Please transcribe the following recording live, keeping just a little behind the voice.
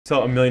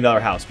sell $1 million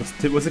house.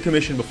 What's the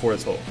commission before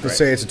it's sold? Let's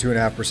say it's a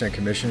 2.5%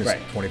 commission. It's right.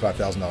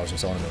 $25,000 in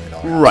selling $1 million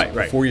house. Right,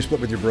 right. Before you split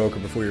with your broker,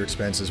 before your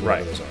expenses,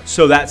 whatever those are.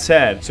 So that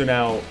said, so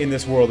now in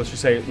this world, let's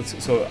just say,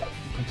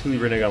 completely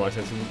renege on my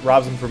sense.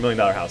 Robs him for $1 million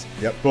house.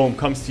 Yep. Boom,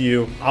 comes to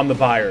you. I'm the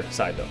buyer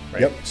side though,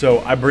 right? Yep. So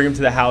I bring him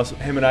to the house.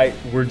 Him and I,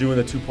 we're doing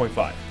the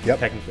 2.5. Yep.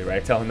 Technically,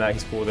 right? I tell him that,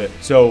 he's cool with it.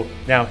 So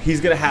now he's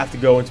gonna have to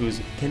go into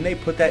his. Can they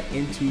put that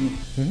into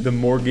the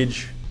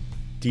mortgage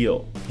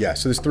deal? Yeah,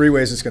 so there's 3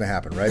 ways it's going to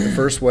happen, right? The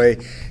first way,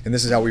 and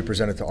this is how we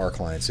present it to our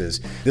clients, is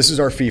this is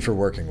our fee for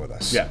working with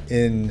us. Yeah.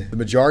 In the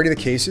majority of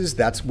the cases,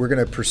 we're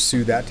going to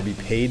pursue that to be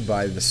paid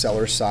by the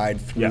seller side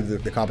through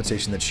the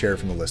compensation that's shared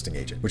from the listing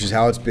agent, which is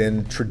how it's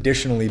been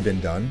traditionally been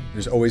done.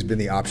 There's always been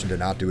the option to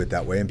not do it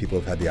that way, and people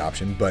have had the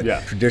option, but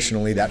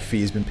traditionally that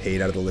fee has been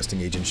paid out of the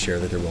listing agent's share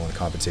that they're willing to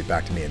compensate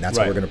back to me, and that's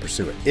how we're going to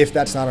pursue it. If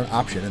that's not an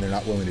option and they're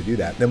not willing to do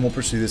that, then we'll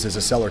pursue this as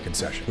a seller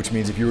concession, which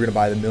means if you were going to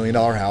buy the $1 million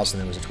house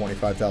and there was a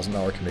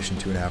 $25,000 commission,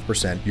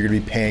 2.5%, you're going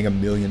to be paying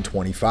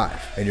 $1,025,000,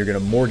 and you're going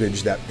to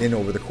mortgage that in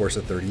over the course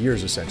of 30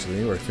 years,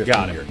 essentially, or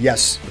 15 years.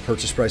 Yes, the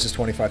purchase price is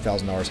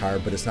 $25,000 higher,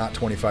 but it's not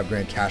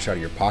 $25,000 cash out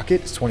of your pocket.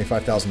 It's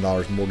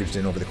 $25,000 mortgaged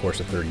in over the course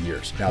of 30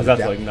 years. Now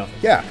that's like nothing.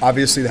 Yeah,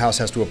 obviously the house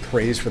has to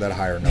appraise for that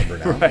higher number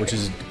now, which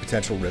is a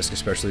potential risk,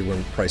 especially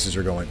when prices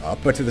are going up.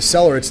 But to the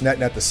seller, it's net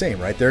the same,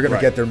 right? They're going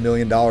to get their $1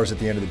 million at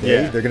the end of the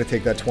day. They're going to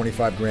take that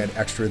 $25,000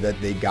 extra that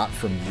they got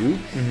from you,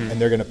 and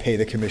they're going to pay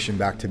the commission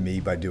back to me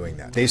by doing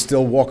that. They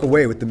still walk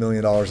away with the $1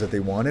 million that they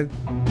wanted.